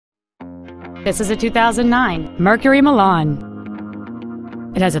This is a 2009 Mercury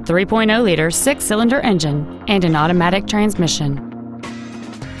Milan. It has a 3.0-liter six-cylinder engine and an automatic transmission.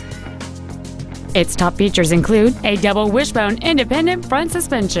 Its top features include a double wishbone independent front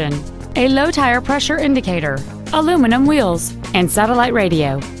suspension, a low tire pressure indicator, aluminum wheels, and satellite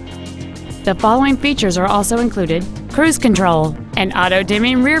radio. The following features are also included: cruise control, an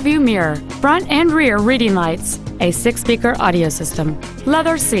auto-dimming rear-view mirror, front and rear reading lights, a 6-speaker audio system,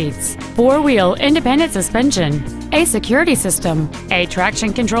 leather seats, 4-wheel independent suspension, a security system, a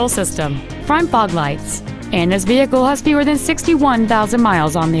traction control system, front fog lights, and this vehicle has fewer than 61,000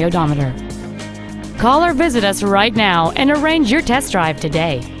 miles on the odometer. Call or visit us right now and arrange your test drive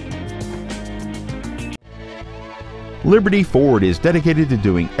today. Liberty Ford is dedicated to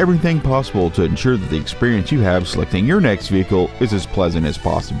doing everything possible to ensure that the experience you have selecting your next vehicle is as pleasant as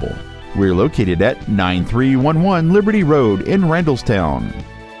possible. We're located at 9311 Liberty Road in Randallstown.